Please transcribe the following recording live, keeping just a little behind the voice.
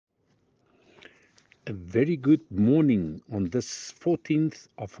A very good morning on this 14th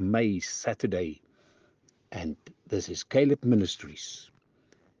of May, Saturday, and this is Caleb Ministries.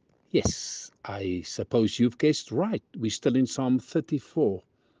 Yes, I suppose you've guessed right. We're still in Psalm 34,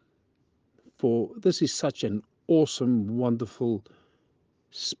 for this is such an awesome, wonderful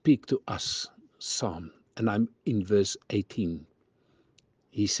speak to us psalm, and I'm in verse 18.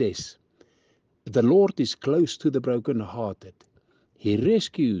 He says, "The Lord is close to the brokenhearted. He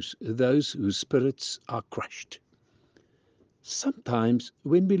rescues those whose spirits are crushed." Sometimes,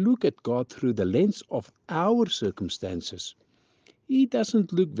 when we look at God through the lens of our circumstances, He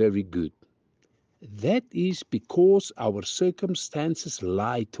doesn't look very good. That is because our circumstances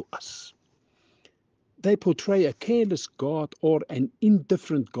lie to us. They portray a careless God or an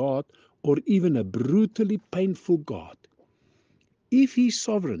indifferent God or even a brutally painful God. If He's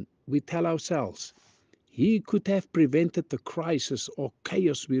sovereign, we tell ourselves, He could have prevented the crisis or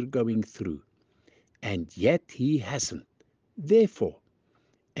chaos we're going through, and yet He hasn't. Therefore,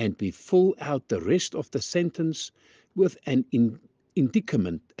 and we fill out the rest of the sentence with an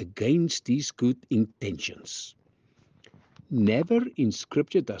indictment against these good intentions. Never in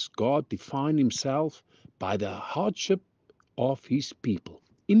Scripture does God define Himself by the hardship of His people.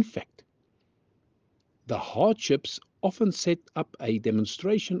 In fact, the hardships often set up a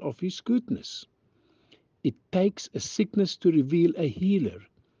demonstration of His goodness. It takes a sickness to reveal a healer,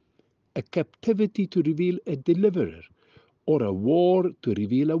 a captivity to reveal a deliverer, or a war to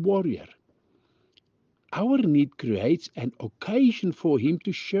reveal a warrior. Our need creates an occasion for Him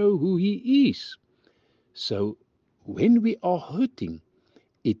to show who He is. So, when we are hurting,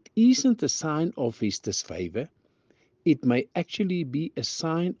 it isn't a sign of His disfavor. It may actually be a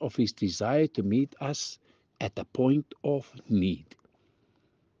sign of His desire to meet us at a point of need.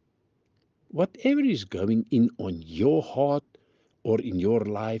 Whatever is going on your heart or in your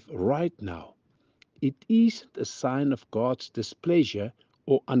life right now, it isn't a sign of God's displeasure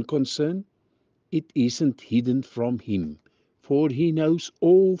or unconcern. It isn't hidden from Him, for He knows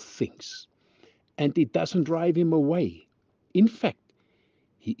all things, and it doesn't drive Him away. In fact,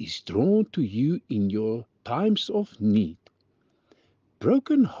 He is drawn to you in your times of need.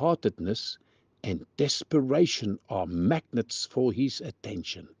 Broken-heartedness and desperation are magnets for His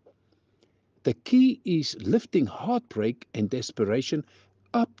attention. The key is lifting heartbreak and desperation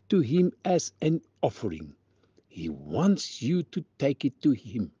up to Him as an offering. He wants you to take it to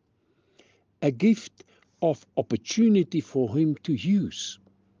Him, a gift of opportunity for Him to use.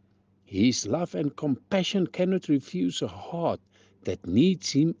 His love and compassion cannot refuse a heart that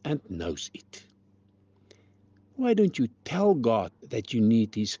needs Him and knows it. Why don't you tell God that you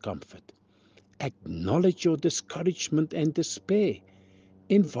need His comfort? Acknowledge your discouragement and despair.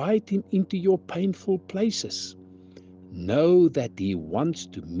 Invite Him into your painful places. Know that He wants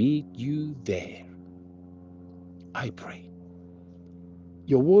to meet you there. I pray.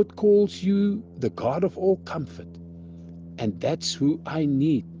 Your word calls you the God of all comfort, and that's who I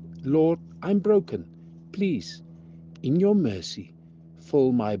need. Lord, I'm broken. Please, in your mercy,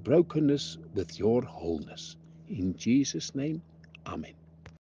 fill my brokenness with your wholeness. In Jesus' name, Amen.